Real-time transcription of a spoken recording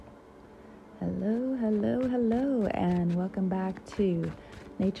Hello, hello, hello, and welcome back to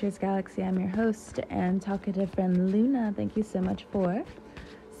Nature's Galaxy. I'm your host and talkative friend Luna. Thank you so much for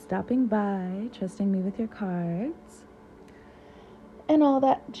stopping by, trusting me with your cards, and all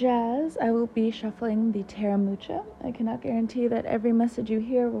that jazz. I will be shuffling the Tarot Mucha. I cannot guarantee that every message you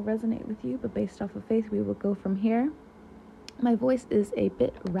hear will resonate with you, but based off of faith, we will go from here. My voice is a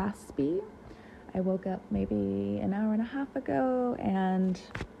bit raspy. I woke up maybe an hour and a half ago, and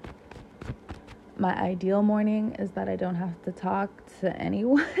my ideal morning is that I don't have to talk to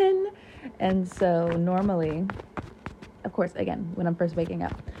anyone. And so normally, of course, again, when I'm first waking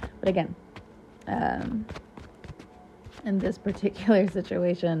up, but again, in this particular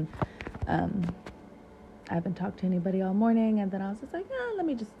situation, I haven't talked to anybody all morning, and then I was just like, let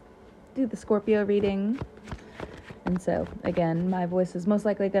me just do the Scorpio reading. And so, again, my voice is most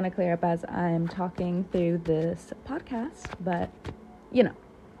likely going to clear up as I'm talking through this podcast, but,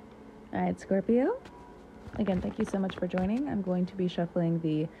 All right, Scorpio. Again, thank you so much for joining. I'm going to be shuffling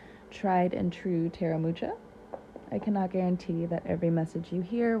the tried and true Tarot Mucha. I cannot guarantee that every message you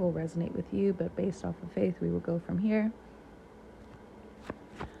hear will resonate with you, but based off of faith, we will go from here.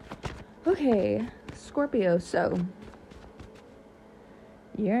 Okay, Scorpio. So,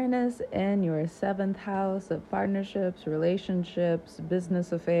 Uranus in your 7th house of partnerships, relationships,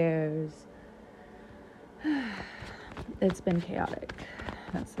 business affairs. It's been chaotic.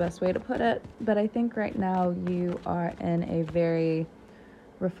 That's the best way to put it. But I think right now you are in a very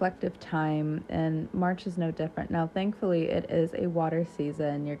reflective time, and March is no different. Now, thankfully, it is a water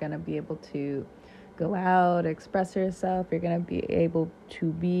season. You're going to be able to go out, express yourself. You're going to be able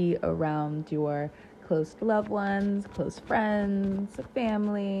to be around your close loved ones, close friends,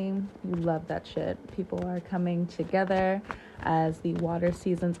 family. You love that shit. People are coming together as the water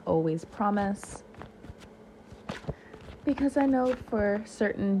seasons always promise. Because I know for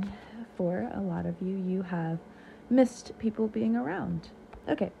certain, for a lot of you, you have missed people being around.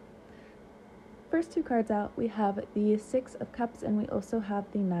 Okay. First two cards out, we have the 6 of Cups and we also have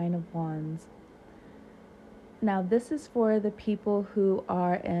the 9 of Wands. Now, this is for the people who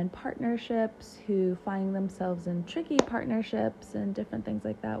are in partnerships, who find themselves in tricky partnerships and different things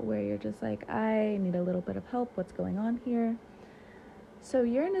like that, where you're just like, I need a little bit of help. What's going on here? So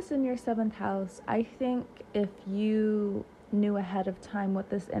Uranus in your 7th house, I think if you knew ahead of time what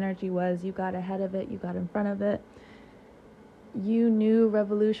this energy was, you got ahead of it, you got in front of it, you knew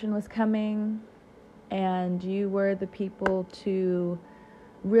revolution was coming, and you were the people to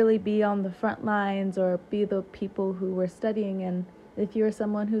really be on the front lines or be the people who were studying. And if you're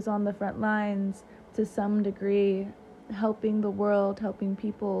someone who's on the front lines to some degree, helping the world, helping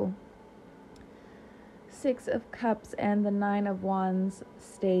people, 6 of Cups and the 9 of Wands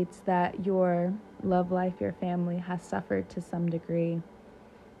states that your love life, your family has suffered to some degree.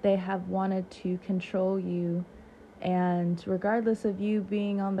 They have wanted to control you, and regardless of you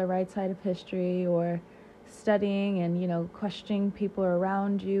being on the right side of history or studying and, questioning people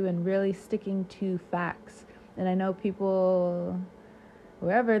around you and really sticking to facts. And I know people,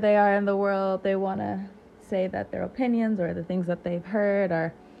 wherever they are in the world, they want to say that their opinions or the things that they've heard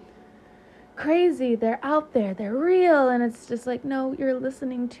are crazy, they're out there, they're real, and it's just like, no, you're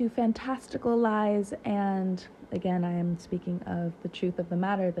listening to fantastical lies. And again, I am speaking of the truth of the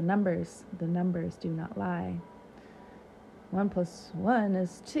matter. The numbers do not lie. 1 + 1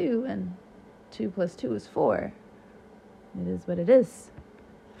 is 2, and 2 + 2 is 4. It is what it is.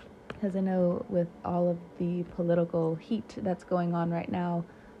 Because I know with all of the political heat that's going on right now,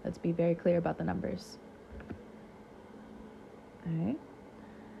 let's be very clear about the numbers. All right.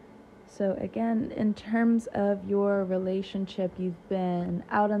 So again, in terms of your relationship, you've been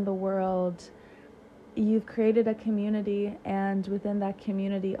out in the world, you've created a community, and within that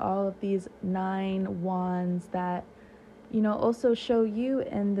community, all of these 9 wands that, also show you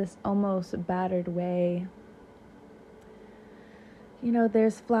in this almost battered way.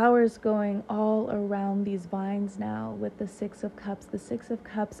 There's flowers going all around these vines now with the 6 of Cups. The 6 of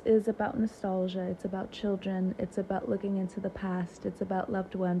Cups is about nostalgia. It's about children. It's about looking into the past. It's about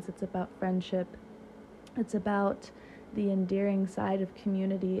loved ones. It's about friendship. It's about the endearing side of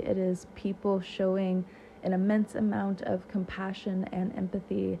community. It is people showing an immense amount of compassion and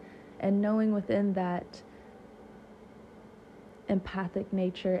empathy, and knowing within that empathic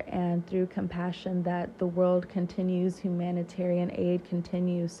nature and through compassion that the world continues, humanitarian aid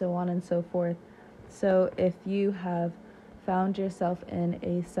continues, so on and so forth. So if you have found yourself in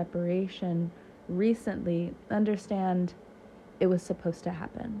a separation recently, understand it was supposed to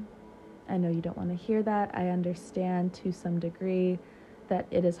happen. I know you don't want to hear that. I understand to some degree that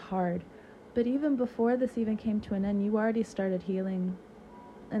it is hard. But even before this even came to an end, you already started healing.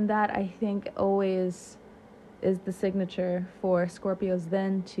 And that, I think, always is the signature for Scorpios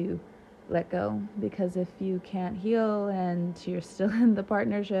then to let go. Because if you can't heal and you're still in the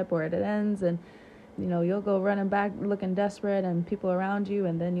partnership, or it ends, and you'll go running back looking desperate and people around you,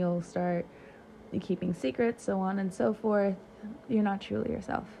 and then you'll start keeping secrets, so on and so forth. You're not truly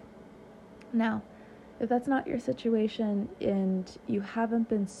yourself. Now, if that's not your situation and you haven't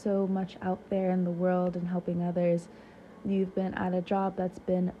been so much out there in the world and helping others, you've been at a job that's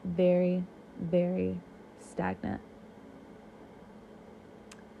been very, very stagnant.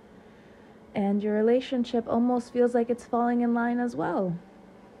 And your relationship almost feels like it's falling in line as well.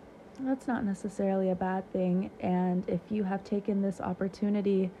 That's not necessarily a bad thing. And if you have taken this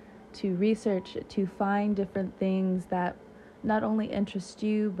opportunity to research, to find different things that not only interest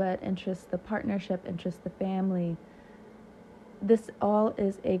you, but interest the partnership, interest the family, this all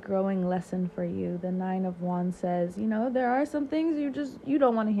is a growing lesson for you. The 9 of Wands says, there are some things you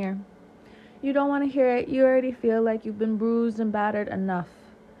don't want to hear. You don't want to hear it. You already feel like you've been bruised and battered enough.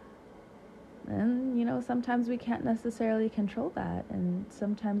 And, sometimes we can't necessarily control that. And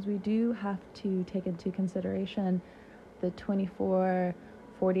sometimes we do have to take into consideration the 24,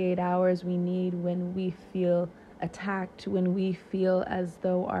 48 hours we need when we feel attacked, when we feel as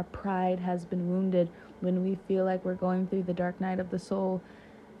though our pride has been wounded, when we feel like we're going through the dark night of the soul.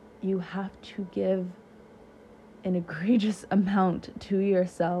 You have to give an egregious amount to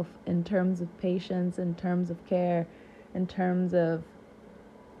yourself in terms of patience, in terms of care, in terms of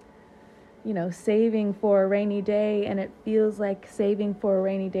saving for a rainy day. And it feels like saving for a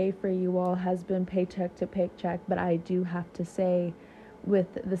rainy day for you all has been paycheck to paycheck. But I do have to say, with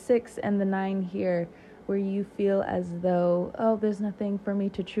the 6 and the 9 here, where you feel as though, there's nothing for me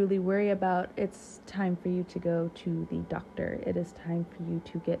to truly worry about, it's time for you to go to the doctor. It is time for you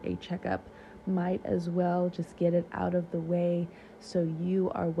to get a checkup. Might as well just get it out of the way so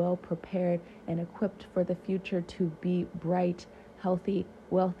you are well prepared and equipped for the future to be bright, healthy,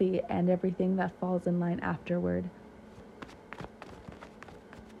 wealthy, and everything that falls in line afterward.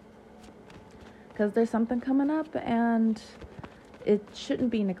 Because there's something coming up and it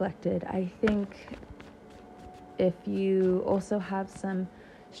shouldn't be neglected. I think if you also have some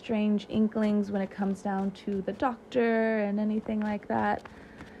strange inklings when it comes down to the doctor and anything like that,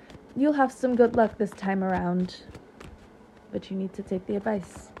 you'll have some good luck this time around. But you need to take the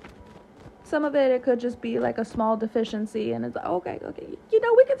advice. Some of it could just be like a small deficiency, and it's okay, we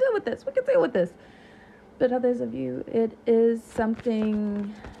can deal with this. But others of you, it is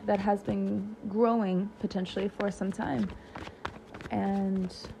something that has been growing potentially for some time.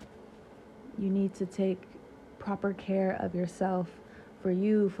 And you need to take proper care of yourself, for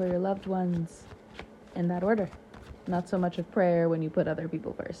you, for your loved ones, in that order. Not so much of prayer when you put other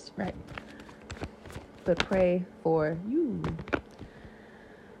people first, right? But pray for you.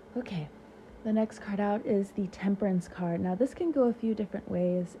 Okay. The next card out is the Temperance card. Now, this can go a few different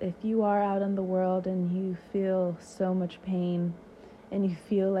ways. If you are out in the world and you feel so much pain and you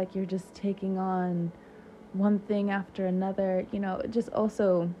feel like you're just taking on one thing after another, just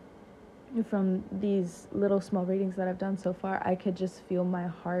also from these little small readings that I've done so far, I could just feel my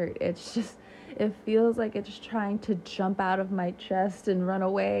heart. It feels like it's trying to jump out of my chest and run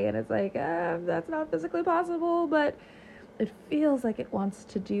away. And it's like, that's not physically possible, but it feels like it wants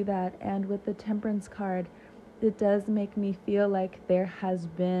to do that. And with the Temperance card, it does make me feel like there has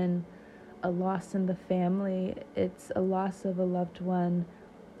been a loss in the family. It's a loss of a loved one.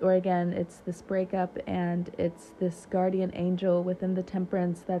 Or again, it's this breakup, and it's this guardian angel within the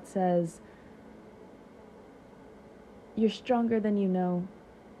Temperance that says, you're stronger than you know.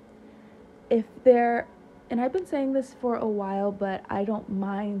 And I've been saying this for a while, but I don't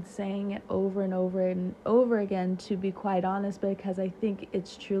mind saying it over and over and over again, to be quite honest, because I think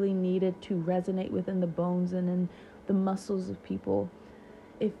it's truly needed to resonate within the bones and in the muscles of people.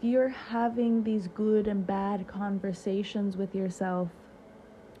 If you're having these good and bad conversations with yourself,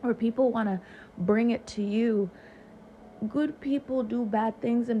 or people want to bring it to you, good people do bad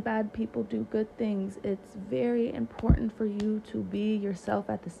things and bad people do good things. It's very important for you to be yourself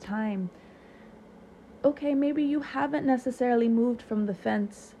at this time. Okay, maybe you haven't necessarily moved from the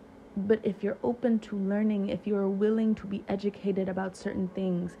fence, but if you're open to learning, if you're willing to be educated about certain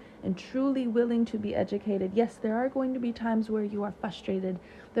things and truly willing to be educated, yes, there are going to be times where you are frustrated.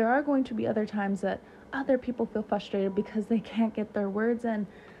 There are going to be other times that other people feel frustrated because they can't get their words in,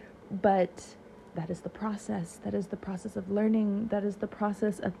 but that is the process. That is the process of learning. That is the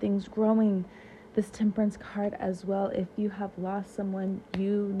process of things growing. This Temperance card as well, if you have lost someone,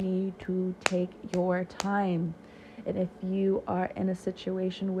 you need to take your time. And if you are in a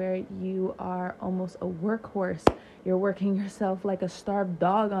situation where you are almost a workhorse, you're working yourself like a starved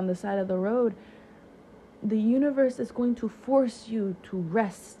dog on the side of the road, the universe is going to force you to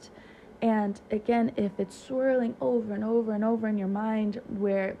rest. And again, if it's swirling over and over and over in your mind,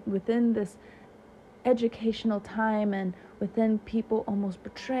 where within this educational time and within people almost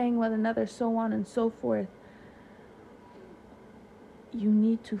betraying one another, so on and so forth, you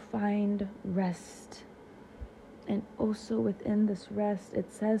need to find rest. And also within this rest,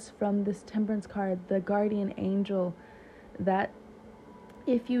 it says from this Temperance card, the guardian angel, that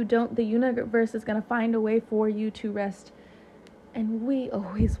if you don't, the universe is going to find a way for you to rest. And we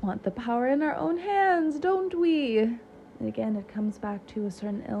always want the power in our own hands, don't we? And again, it comes back to a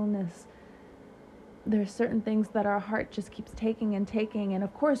certain illness. There are certain things that our heart just keeps taking and taking. And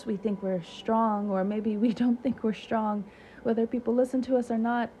of course, we think we're strong, or maybe we don't think we're strong, whether people listen to us or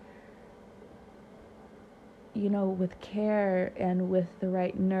not. You know, with care and with the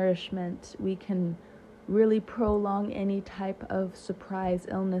right nourishment, we can really prolong any type of surprise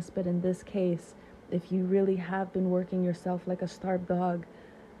illness. But in this case, if you really have been working yourself like a starved dog,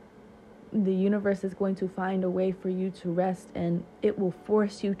 the universe is going to find a way for you to rest, and it will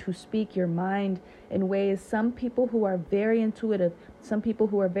force you to speak your mind in ways. Some people who are very intuitive, some people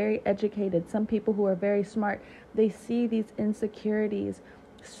who are very educated, some people who are very smart, they see these insecurities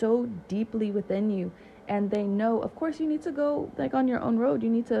so deeply within you, and they know, of course, you need to go like on your own road, you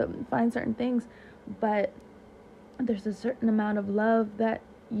need to find certain things, but there's a certain amount of love that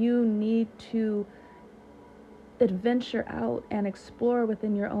you need to adventure out and explore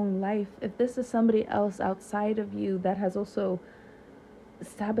within your own life. If this is somebody else outside of you that has also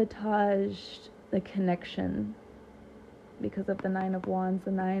sabotaged the connection because of the Nine of Wands.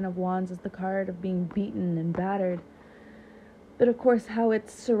 The Nine of Wands is the card of being beaten and battered. But of course, how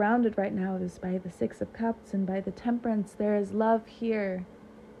it's surrounded right now is by the Six of Cups and by the Temperance. There is love here.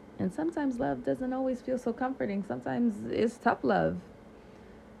 And sometimes love doesn't always feel so comforting. Sometimes it's tough love.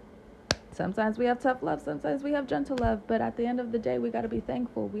 Sometimes we have tough love, sometimes we have gentle love, but at the end of the day, we got to be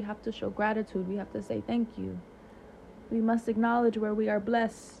thankful. We have to show gratitude. We have to say thank you. We must acknowledge where we are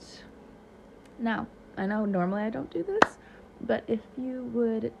blessed. Now, I know normally I don't do this, but if you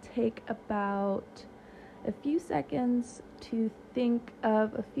would take about a few seconds to think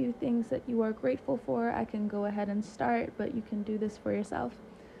of a few things that you are grateful for, I can go ahead and start, but you can do this for yourself.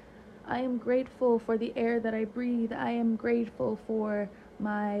 I am grateful for the air that I breathe. I am grateful for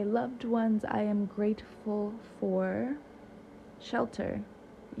my loved ones. I am grateful for shelter.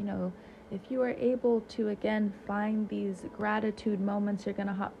 You know, if you are able to, again, find these gratitude moments, you're going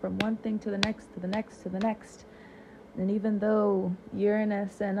to hop from one thing to the next, to the next, to the next. And even though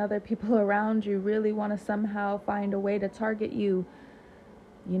Uranus and other people around you really want to somehow find a way to target you,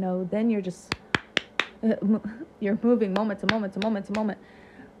 you know, then you're just, you're moving moment to moment to moment to moment.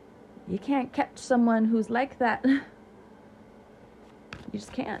 You can't catch someone who's like that. You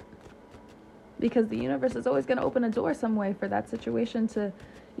just can't. Because the universe is always going to open a door some way for that situation to,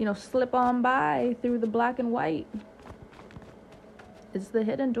 you know, slip on by through the black and white. It's the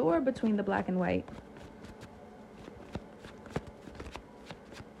hidden door between the black and white.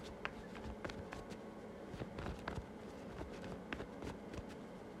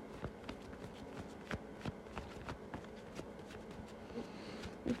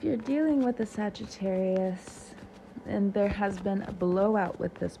 If you're dealing with a Sagittarius and there has been a blowout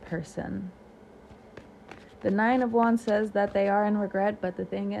with this person, the Nine of Wands says that they are in regret, but the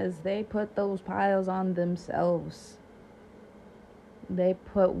thing is, they put those piles on themselves. They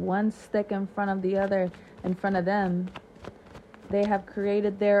put one stick in front of the other in front of them. They have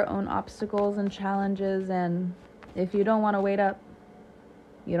created their own obstacles and challenges, and if you don't want to wait up,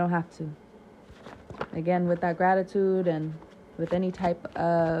 you don't have to. Again, with that gratitude and with any type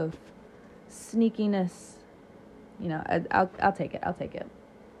of sneakiness, you know, I'll take it. I'll take it.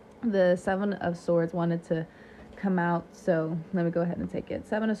 The Seven of Swords wanted to come out, so let me go ahead and take it.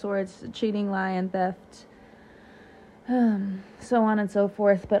 Seven of Swords, cheating, lying, theft, so on and so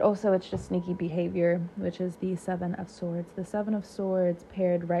forth. But also, it's just sneaky behavior, which is the Seven of Swords. The Seven of Swords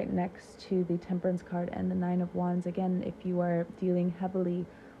paired right next to the Temperance card and the Nine of Wands. Again, if you are dealing heavily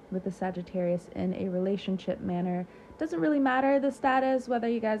with the Sagittarius in a relationship manner, doesn't really matter the status, whether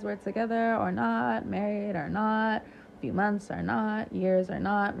you guys were together or not, married or not, a few months or not, years or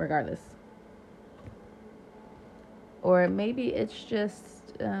not, regardless. Or maybe it's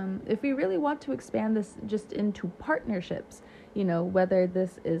just, if we really want to expand this just into partnerships, you know, whether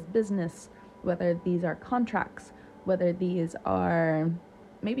this is business, whether these are contracts, whether these are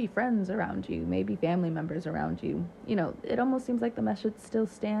maybe friends around you, maybe family members around you. You know, it almost seems like the message still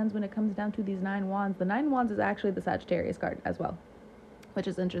stands when it comes down to these 9 wands. The 9 wands is actually the Sagittarius card as well, which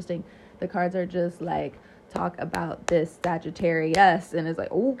is interesting. The cards are just like, talk about this Sagittarius, and it's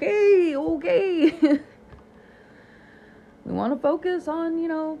like, okay. We want to focus on, you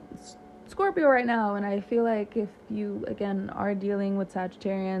know, Scorpio right now. And I feel like if you, again, are dealing with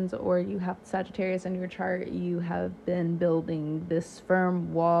Sagittarians, or you have Sagittarius in your chart, you have been building this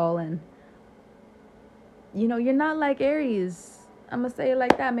firm wall, and, you know, you're not like Aries. I'm gonna say it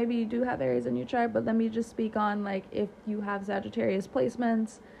like that. Maybe you do have Aries in your chart, but let me just speak on, like, if you have Sagittarius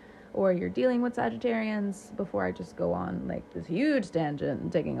placements, or you're dealing with Sagittarians, before I just go on like this huge tangent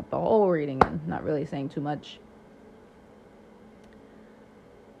and taking up the whole reading and not really saying too much.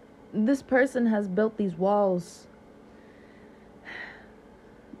 This person has built these walls,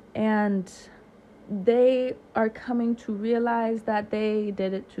 and they are coming to realize that they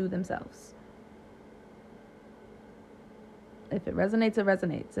did it to themselves. If it resonates, it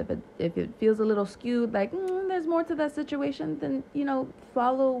resonates. If it feels a little skewed, like there's more to that situation, then, you know,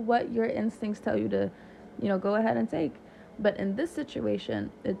 follow what your instincts tell you to, you know, go ahead and take. But in this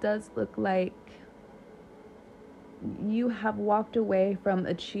situation, it does look like you have walked away from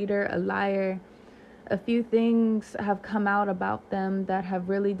a cheater, a liar. A few things have come out about them that have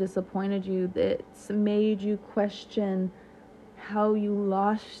really disappointed you. It's made you question how you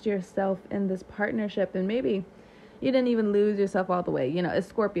lost yourself in this partnership. And maybe you didn't even lose yourself all the way. You know, it's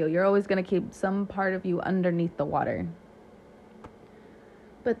Scorpio. You're always going to keep some part of you underneath the water.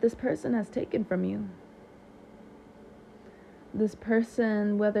 But this person has taken from you. This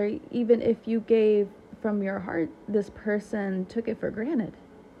person, whether even if you gave from your heart, this person took it for granted.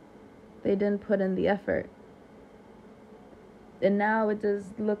 They didn't put in the effort. And now it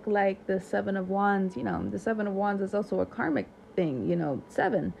does look like the 7 of Wands. You know, the 7 of Wands is also a karmic thing. You know,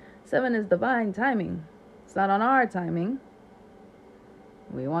 7 is divine timing. It's not on our timing.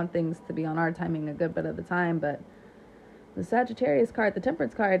 We want things to be on our timing a good bit of the time, but the Sagittarius card, the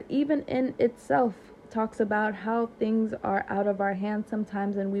Temperance card, even in itself talks about how things are out of our hands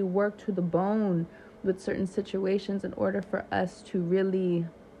sometimes, and we work to the bone with certain situations in order for us to really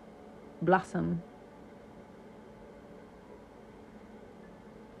blossom.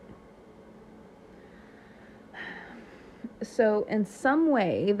 So in some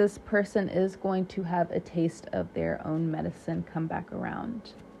way, this person is going to have a taste of their own medicine come back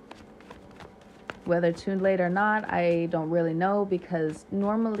around. Whether too late or not, I don't really know, because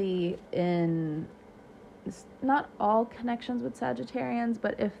normally in not all connections with Sagittarians,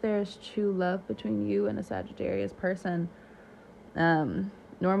 but if there's true love between you and a Sagittarius person,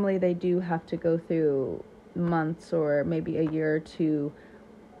 normally they do have to go through months or maybe a year or two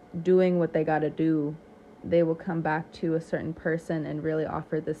doing what they got to do. They will come back to a certain person and really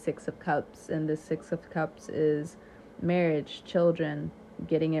offer the 6 of Cups. And the 6 of Cups is marriage, children,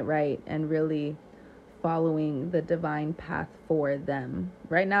 getting it right, and really following the divine path for them.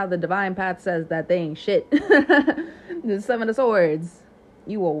 Right now, the divine path says that they ain't shit. The 7 of Swords.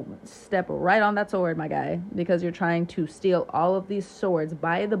 You will step right on that sword, my guy, because you're trying to steal all of these swords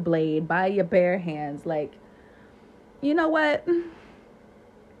by the blade, by your bare hands. Like, you know what?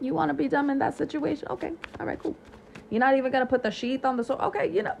 You want to be dumb in that situation? Okay. All right, cool. You're not even going to put the sheath on the sword? Okay,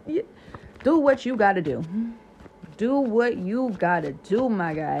 you know, do what you got to do. Do what you got to do,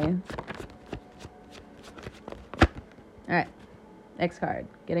 my guy. All right. Next card.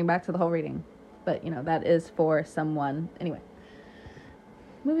 Getting back to the whole reading. But, you know, that is for someone. Anyway.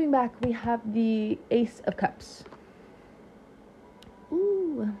 Moving back, we have the Ace of Cups.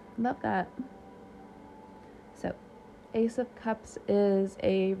 Ooh, love that. So, Ace of Cups is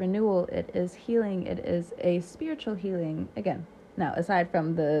a renewal. It is healing. It is a spiritual healing. Again, now, aside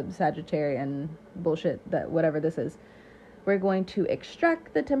from the Sagittarian bullshit, that whatever this is, we're going to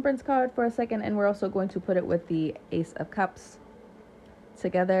extract the Temperance card for a second, and we're also going to put it with the Ace of Cups.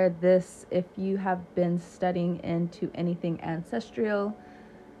 Together, this, if you have been studying into anything ancestral,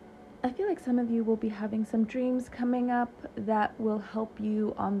 I feel like some of you will be having some dreams coming up that will help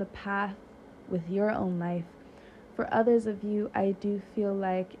you on the path with your own life. For others of you, I do feel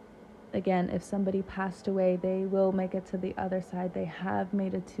like, again, if somebody passed away, they will make it to the other side. They have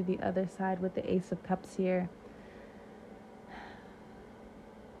made it to the other side with the Ace of Cups here.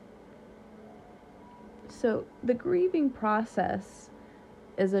 So the grieving process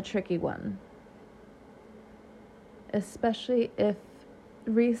is a tricky one, especially if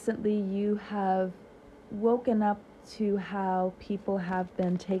recently you have woken up to how people have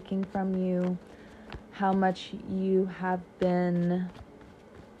been taking from you, how much you have been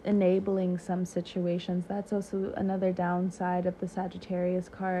enabling some situations. That's also another downside of the Sagittarius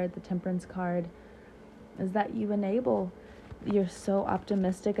card, the Temperance card, is that you enable. You're so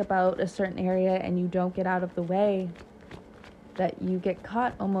optimistic about a certain area and you don't get out of the way that you get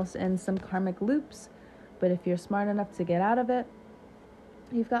caught almost in some karmic loops. But if you're smart enough to get out of it,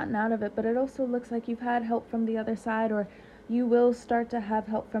 you've gotten out of it. But it also looks like you've had help from the other side, or you will start to have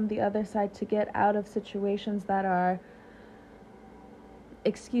help from the other side to get out of situations that are,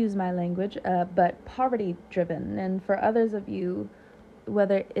 excuse my language, but poverty driven. And for others of you,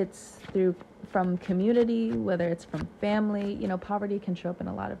 whether it's from community, whether it's from family, poverty can show up in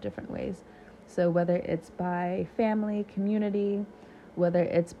a lot of different ways. So whether it's by family, community, whether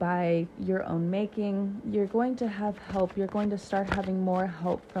it's by your own making, you're going to have help. You're going to start having more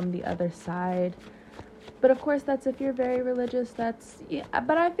help from the other side. But of course, that's if you're very religious. But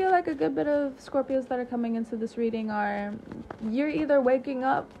I feel like a good bit of Scorpios that are coming into this reading you're either waking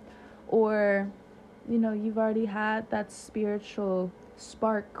up or, you've already had that spiritual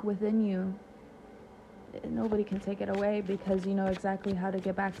spark within you. Nobody can take it away because you know exactly how to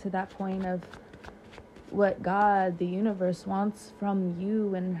get back to that point of what God, the universe, wants from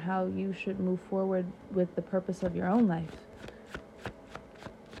you and how you should move forward with the purpose of your own life.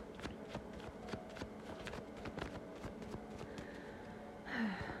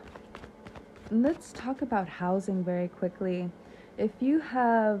 Let's talk about housing very quickly. If you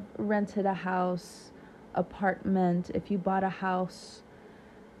have rented a house, apartment, if you bought a house,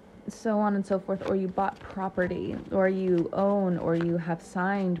 so on and so forth, or you bought property, or you own, or you have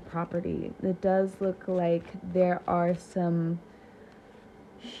signed property, it does look like there are some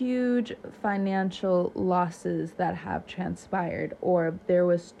huge financial losses that have transpired, or there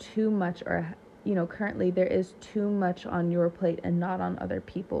was too much, or currently there is too much on your plate and not on other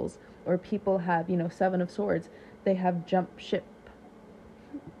people's, or people have, Seven of Swords, they have jumped ship,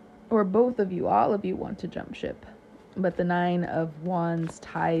 or both of you, all of you want to jump ship. But the Nine of Wands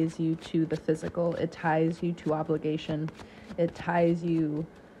ties you to the physical. It ties you to obligation. It ties you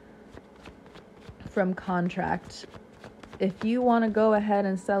from contract. If you want to go ahead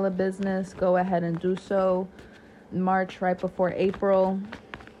and sell a business, go ahead and do so. March, right before April,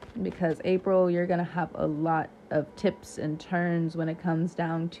 because April, you're going to have a lot of tips and turns when it comes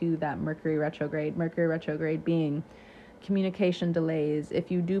down to that Mercury retrograde. Mercury retrograde being communication delays.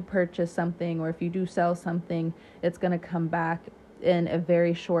 If you do purchase something or if you do sell something, it's going to come back in a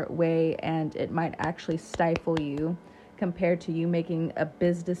very short way, and it might actually stifle you compared to you making a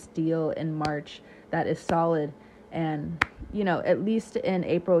business deal in March that is solid. And at least in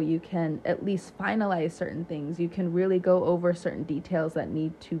April, you can at least finalize certain things. You can really go over certain details that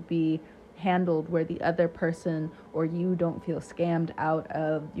need to be handled where the other person or you don't feel scammed out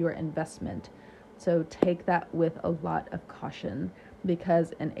of your investment. So take that with a lot of caution,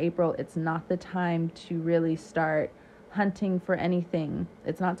 because in April, it's not the time to really start hunting for anything.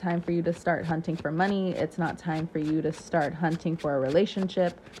 It's not time for you to start hunting for money. It's not time for you to start hunting for a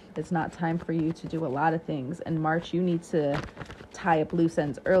relationship. It's not time for you to do a lot of things. In March, you need to tie up loose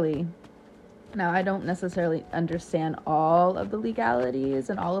ends early. Now, I don't necessarily understand all of the legalities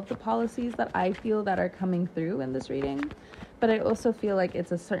and all of the policies that I feel that are coming through in this reading, but I also feel like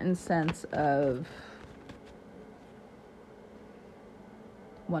it's a certain sense of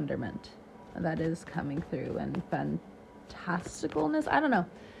wonderment that is coming through and fantasticalness. I don't know.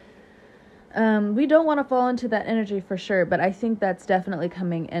 We don't want to fall into that energy for sure, but I think that's definitely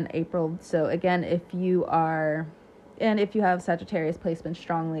coming in April. So again, if you have Sagittarius placement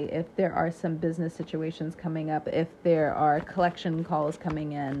strongly, if there are some business situations coming up, if there are collection calls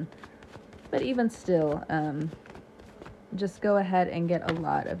coming in, but even still, just go ahead and get a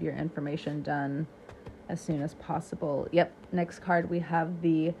lot of your information done as soon as possible. Yep, next card we have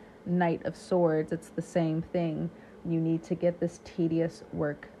the Knight of Swords. It's the same thing. You need to get this tedious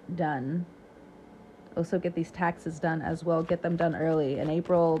work done. Also get these taxes done as well. Get them done early. In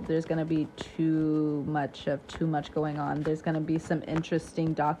April, there's going to be too much going on. There's going to be some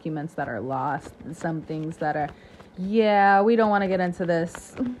interesting documents that are lost. Some things that are, we don't want to get into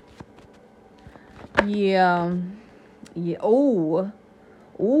this. Yeah. Ooh.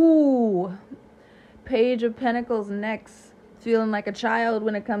 Page of Pentacles next. Feeling like a child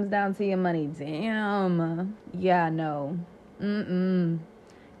when it comes down to your money. Damn. Yeah, no.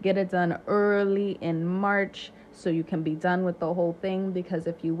 Get it done early in March so you can be done with the whole thing, because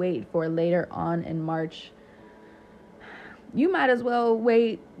if you wait for later on in March, you might as well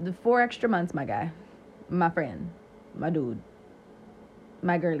wait the 4 extra months, my guy, my friend, my dude,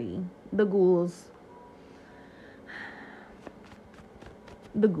 my girlie, the ghouls,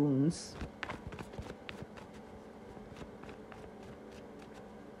 the goons.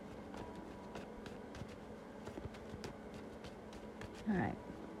 All right.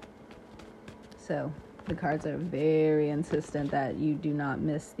 So the cards are very insistent that you do not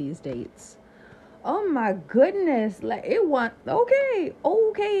miss these dates. Oh my goodness. Like it want okay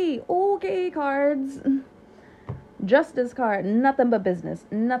cards. Justice card, nothing but business,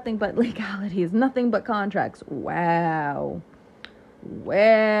 nothing but legalities, nothing but contracts. Wow.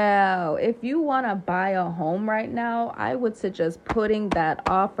 Well, if you want to buy a home right now, I would suggest putting that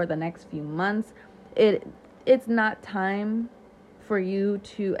off for the next few months. It's not time for you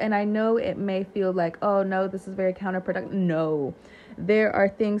to, and I know it may feel like, oh no, this is very counterproductive. No, there are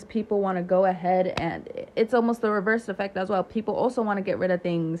things people want to go ahead, and it's almost the reverse effect as well. People also want to get rid of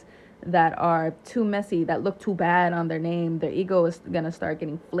things that are too messy, that look too bad on their name. Their ego is going to start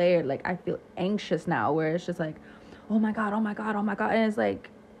getting flared. Like, I feel anxious now, where it's just like, oh my God. And it's like,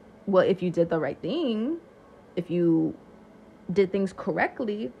 well, if you did the right thing, if you did things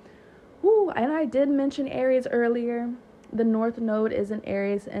correctly, and I did mention Aries earlier. The North Node is in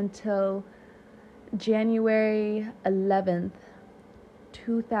Aries until January 11th,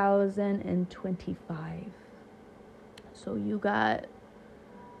 2025. So you got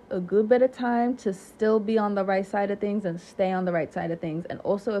a good bit of time to still be on the right side of things and stay on the right side of things. And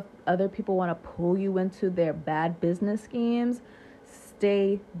also, if other people want to pull you into their bad business schemes,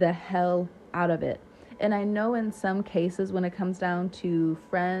 stay the hell out of it. And I know in some cases when it comes down to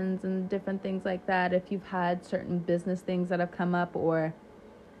friends and different things like that, if you've had certain business things that have come up, or,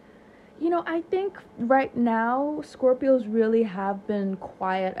 I think right now Scorpios really have been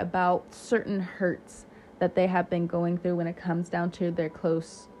quiet about certain hurts that they have been going through when it comes down to their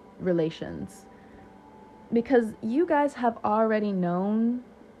close relations. Because you guys have already known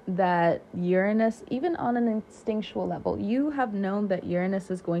that Uranus, even on an instinctual level, you have known that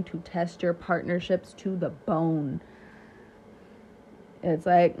Uranus is going to test your partnerships to the bone. It's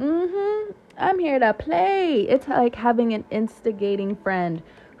like, I'm here to play. It's like having an instigating friend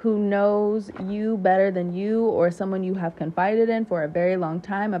who knows you better than you, or someone you have confided in for a very long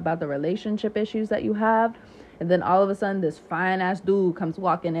time about the relationship issues that you have. And then all of a sudden this fine ass dude comes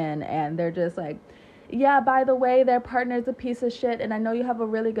walking in, and they're just like, yeah, by the way, their partner's a piece of shit, and I know you have a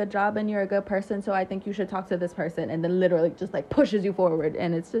really good job and you're a good person, so I think you should talk to this person. And then literally just like pushes you forward,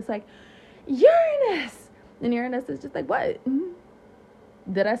 and it's just like, Uranus! And Uranus is just like, what?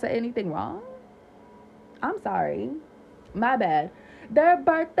 Did I say anything wrong? I'm sorry. My bad. Their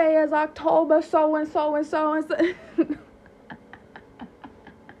birthday is October so and so and so and so.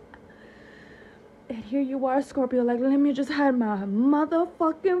 And here you are, Scorpio, like, let me just hide my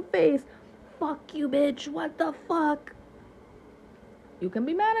motherfucking face. Fuck you, bitch. What the fuck? You can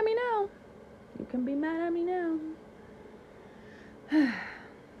be mad at me now.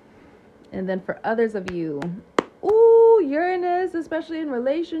 And then for others of you, Uranus, especially in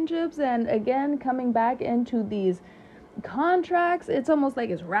relationships, and again, coming back into these contracts, it's almost like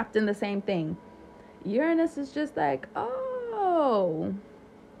it's wrapped in the same thing. Uranus is just like, oh,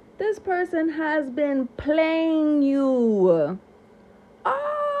 this person has been playing you.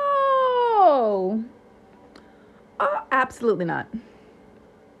 Oh, absolutely not.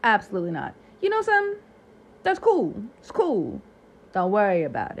 You know something? That's cool. It's cool. Don't worry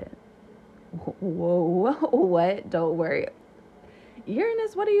about it. Whoa, what? Don't worry.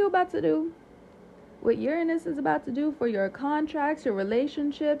 Uranus, what are you about to do? What Uranus is about to do for your contracts, your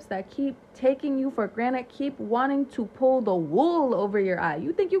relationships that keep taking you for granted, keep wanting to pull the wool over your eye.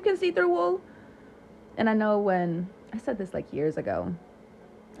 You think you can see through wool? And I know when I said this like years ago,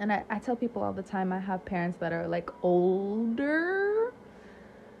 and I tell people all the time, I have parents that are like older.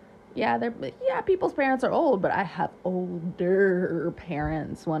 Yeah, people's parents are old, but I have older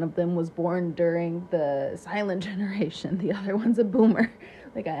parents. One of them was born during the silent generation. The other one's a boomer.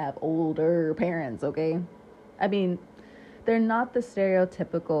 Like, I have older parents, okay? I mean, they're not the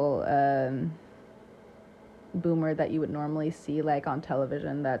stereotypical boomer that you would normally see, like, on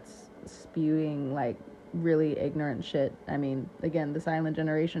television that's spewing, like, really ignorant shit. I mean, again, the silent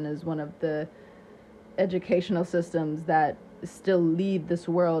generation is one of the educational systems that still lead this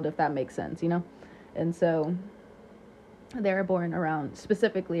world, if that makes sense, And so they were born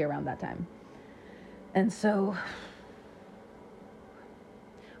specifically around that time. And so,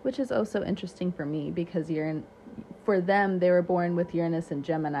 which is also interesting for me, because for them, they were born with Uranus and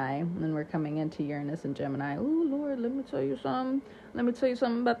Gemini, and we're coming into Uranus and Gemini. Oh, Lord, let me tell you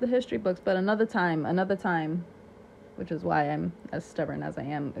something about the history books, but another time, which is why I'm as stubborn as I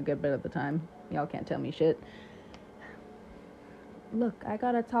am a good bit of the time. Y'all can't tell me shit. Look, I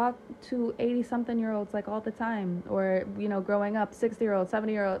gotta talk to 80-something-year-olds like all the time, or, growing up, 60-year-old,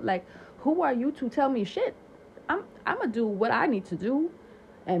 70-year-old, like, who are you to tell me shit? I'm gonna do what I need to do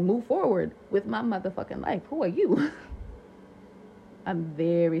and move forward with my motherfucking life. Who are you? I'm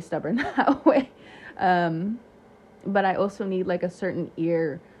very stubborn that way. But I also need like a certain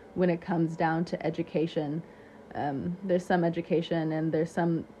ear when it comes down to education. There's some education and there's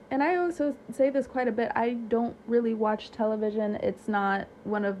some, and I also say this quite a bit, I don't really watch television. It's not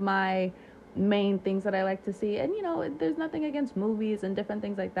one of my main things that I like to see. And, you know, there's nothing against movies and different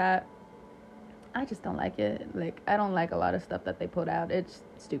things like that. I just don't like it. Like, I don't like a lot of stuff that they put out. It's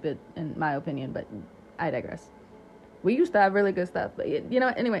stupid, in my opinion, but I digress. We used to have really good stuff, but, you know,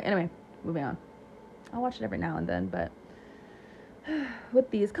 anyway, moving on. I watch it every now and then, but with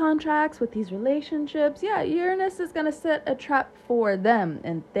these contracts, with these relationships, yeah, Uranus is going to set a trap for them,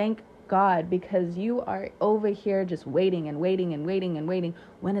 and thank God, because you are over here just waiting and waiting and waiting and waiting.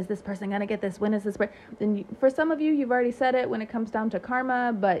 When is this person going to get this? When is this? Then for some of you, you've already said it when it comes down to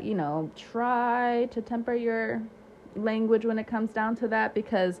karma, but, you know, try to temper your language when it comes down to that,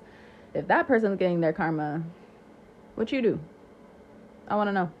 because if that person's getting their karma, what you do? I want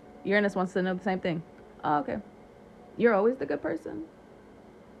to know. Uranus wants to know the same thing. Oh, okay. You're always the good person?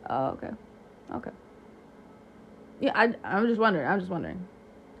 Oh, okay. Okay. Yeah, I'm just wondering.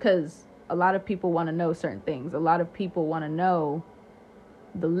 Because a lot of people want to know certain things. A lot of people want to know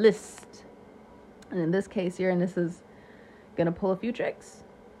the list. And in this case, Uranus is going to pull a few tricks.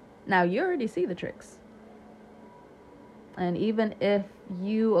 Now, you already see the tricks. And even if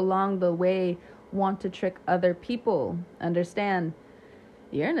you, along the way, want to trick other people, understand,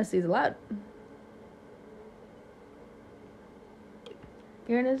 Uranus sees a lot.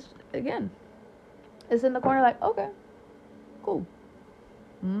 Uranus, again, is in the corner like, okay, cool.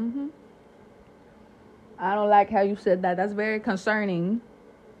 I don't like how you said that. That's very concerning.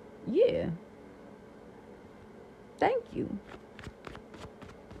 Yeah. Thank you.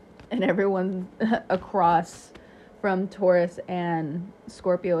 And everyone across from Taurus and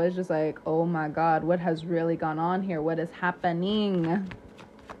Scorpio is just like, oh my God, what has really gone on here? What is happening?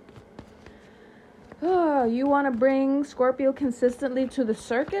 Oh, you want to bring Scorpio consistently to the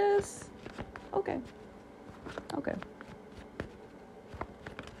circus? Okay.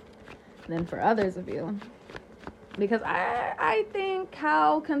 Then for others of you, because I think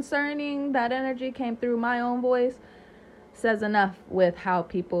how concerning that energy came through my own voice says enough with how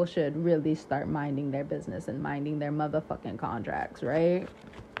people should really start minding their business and minding their motherfucking contracts, right?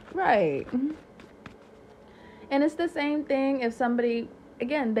 Right. And it's the same thing if somebody,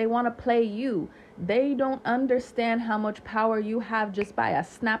 again, they want to play you. They don't understand how much power you have just by a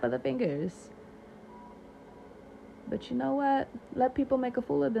snap of the fingers. But you know what? Let people make a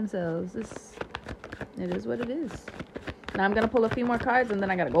fool of themselves. It is what it is. Now I'm going to pull a few more cards and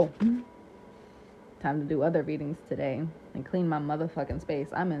then I got to go. Time to do other readings today and clean my motherfucking space.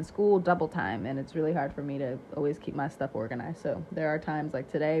 I'm in school double time and it's really hard for me to always keep my stuff organized. So there are times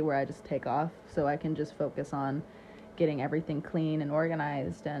like today where I just take off so I can just focus on getting everything clean and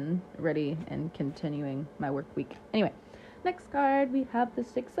organized and ready and continuing my work week. Anyway, next card we have the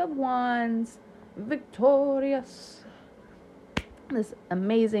Six of Wands. Victorious. This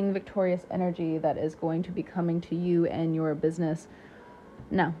amazing victorious energy that is going to be coming to you and your business.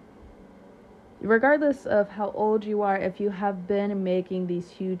 Now, regardless of how old you are, if you have been making these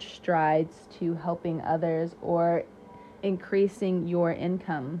huge strides to helping others or increasing your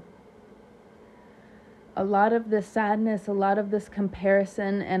income, a lot of this sadness, a lot of this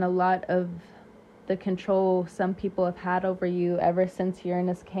comparison, and a lot of the control some people have had over you ever since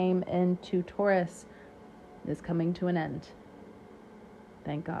Uranus came into Taurus is coming to an end.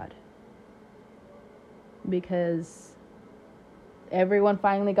 Thank God. Because everyone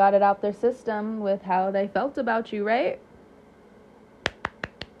finally got it out their system with how they felt about you, right?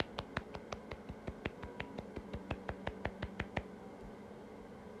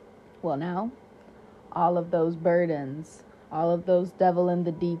 Well, now, all of those burdens, all of those devil in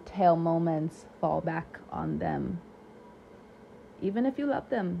the detail moments fall back on them. Even if you love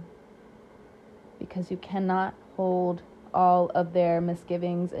them. Because you cannot hold all of their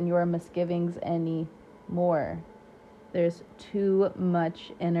misgivings and your misgivings anymore. There's too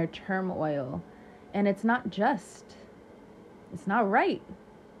much inner turmoil. And it's not just. It's not right.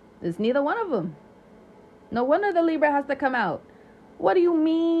 It's neither one of them. No wonder the Libra has to come out. What do you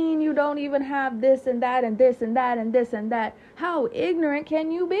mean you don't even have this and that and this and that and this and that? How ignorant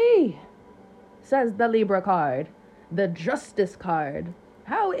can you be? Says the Libra card. The Justice card.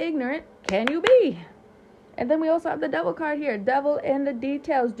 How ignorant can you be? And then we also have the Devil card here. Devil in the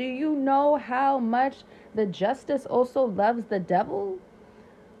details. Do you know how much the Justice also loves the devil?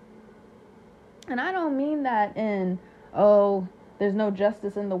 And I don't mean that in, oh, there's no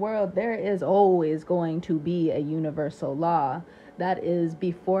justice in the world. There is always going to be a universal law. that is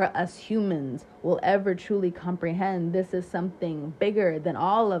before us humans will ever truly comprehend. This is something bigger than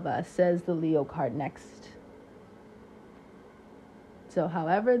all of us, says the Leo card next. So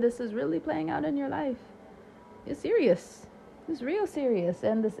however this is really playing out in your life, it's serious. It's real serious.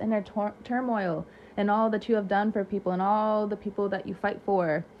 And this inner turmoil and all that you have done for people and all the people that you fight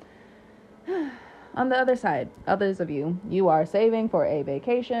for. On the other side, others of you, you are saving for a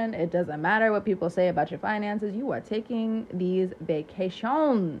vacation. It doesn't matter what people say about your finances. You are taking these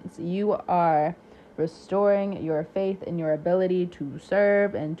vacations. You are restoring your faith in your ability to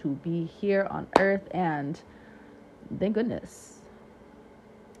serve and to be here on earth. And thank goodness.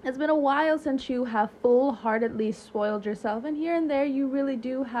 It's been a while since you have full-heartedly spoiled yourself. And here and there, you really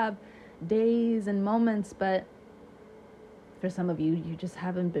do have days and moments, but for some of you, you just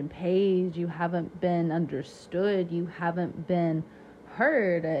haven't been paid, you haven't been understood, you haven't been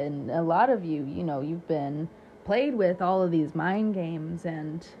heard, and a lot of you, you've been played with all of these mind games.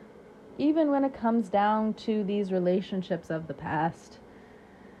 And even when it comes down to these relationships of the past,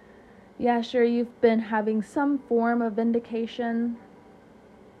 yeah, sure, you've been having some form of vindication,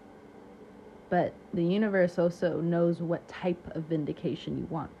 but the universe also knows what type of vindication you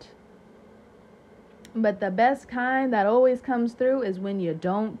want. But the best kind that always comes through is when you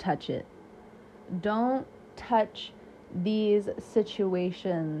don't touch it. Don't touch these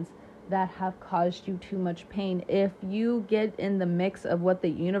situations that have caused you too much pain. If you get in the mix of what the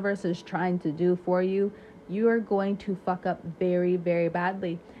universe is trying to do for you, you are going to fuck up very, very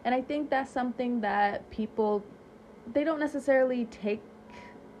badly. And I think that's something that people, they don't necessarily take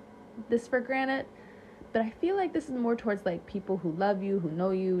this for granted. But I feel like this is more towards like people who love you, who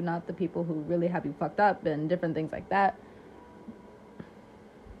know you, not the people who really have you fucked up and different things like that.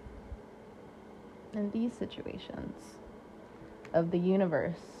 In these situations of the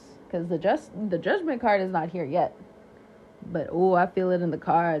universe, because the judgment card is not here yet. But I feel it in the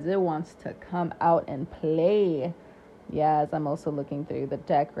cards. It wants to come out and play. Yes, I'm also looking through the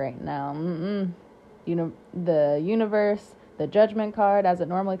deck right now. The universe, the judgment card, as it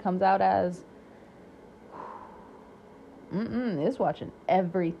normally comes out as. It's watching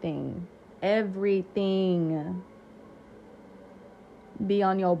everything. Be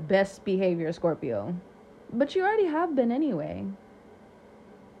on your best behavior, Scorpio. But you already have been anyway.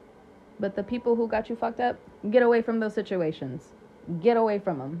 But the people who got you fucked up, get away from those situations. Get away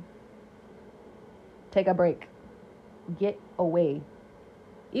from them. Take a break. Get away.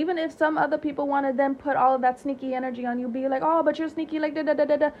 Even if some other people want to then put all of that sneaky energy on you, be like, oh, but you're sneaky, like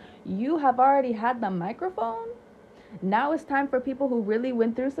da-da-da-da-da. You have already had the microphone. Now it's time for people who really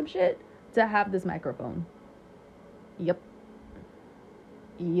went through some shit to have this microphone. Yep.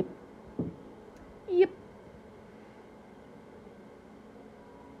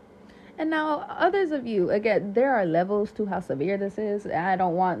 And now others of you, again, there are levels to how severe this is. And I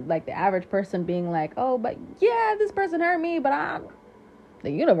don't want like the average person being like, oh, but yeah, this person hurt me, but I'm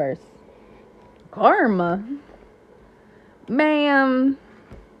the universe. Karma. Ma'am.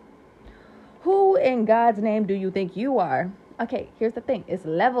 Who in God's name do you think you are? Okay, here's the thing. It's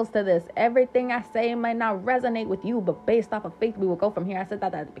levels to this. Everything I say might not resonate with you, but based off of faith, we will go from here. I said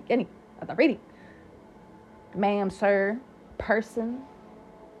that at the beginning of the reading. Ma'am, sir, person.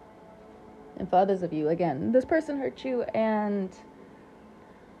 And for others of you, again, this person hurt you. And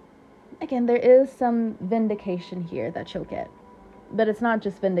again, there is some vindication here that you'll get. But it's not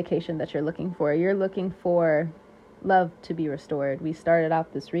just vindication that you're looking for. You're looking for love to be restored. We started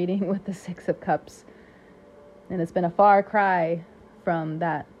off this reading with the Six of Cups, and it's been a far cry from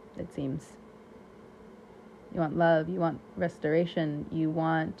that, it seems. You want love, you want restoration, you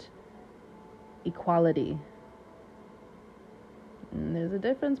want equality. And there's a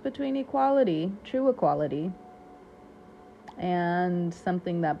difference between equality, true equality, and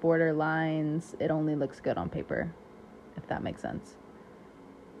something that borderlines, it only looks good on paper, if that makes sense.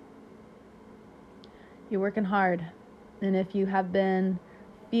 You're working hard. And if you have been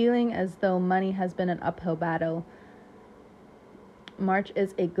feeling as though money has been an uphill battle, March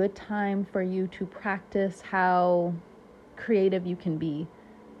is a good time for you to practice how creative you can be.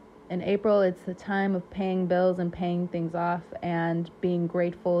 In April, it's the time of paying bills and paying things off and being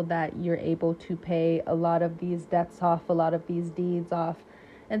grateful that you're able to pay a lot of these debts off, a lot of these deeds off.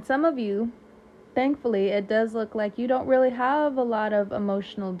 And some of you, thankfully, it does look like you don't really have a lot of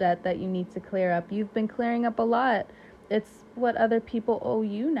emotional debt that you need to clear up. You've been clearing up a lot. It's what other people owe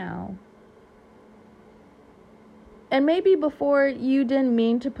you now. And maybe before you didn't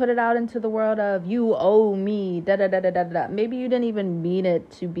mean to put it out into the world of you owe me, da-da-da-da-da-da. Maybe you didn't even mean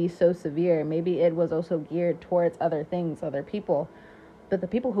it to be so severe. Maybe it was also geared towards other things, other people. But the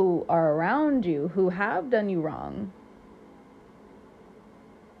people who are around you, who have done you wrong,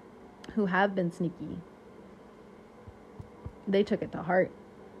 who have been sneaky, they took it to heart.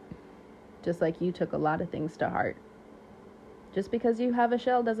 Just like you took a lot of things to heart. Just because you have a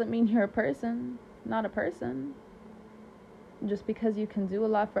shell doesn't mean you're a person. Not a person. Just because you can do a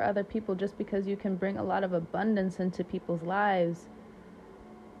lot for other people, just because you can bring a lot of abundance into people's lives,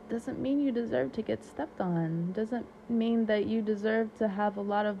 doesn't mean you deserve to get stepped on. Doesn't mean that you deserve to have a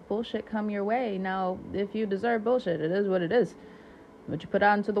lot of bullshit come your way. Now, if you deserve bullshit, it is what it is. What you put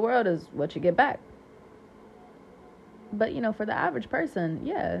out into the world is what you get back. But, for the average person,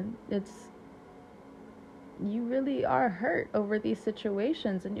 yeah, you really are hurt over these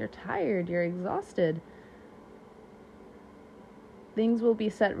situations, and you're tired, you're exhausted. Things will be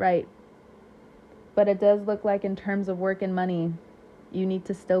set right. But it does look like, in terms of work and money, you need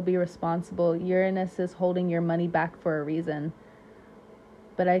to still be responsible. Uranus is holding your money back for a reason.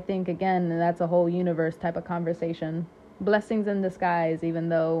 But I think, again, that's a whole universe type of conversation. Blessings in disguise, even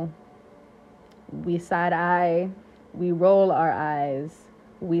though we side eye, we roll our eyes,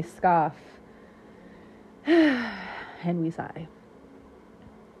 we scoff, and we sigh.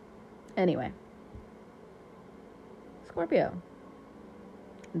 Anyway, Scorpio,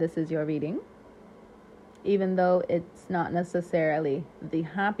 this is your reading. Even though it's not necessarily the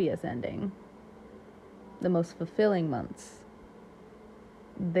happiest ending, the most fulfilling months,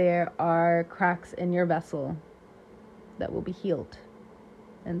 there are cracks in your vessel that will be healed.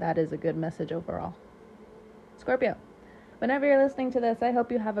 And that is a good message overall. Scorpio, whenever you're listening to this, I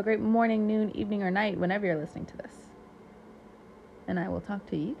hope you have a great morning, noon, evening, or night whenever you're listening to this. And I will talk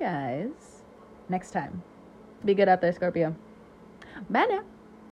to you guys next time. Be good out there, Scorpio. Bye now.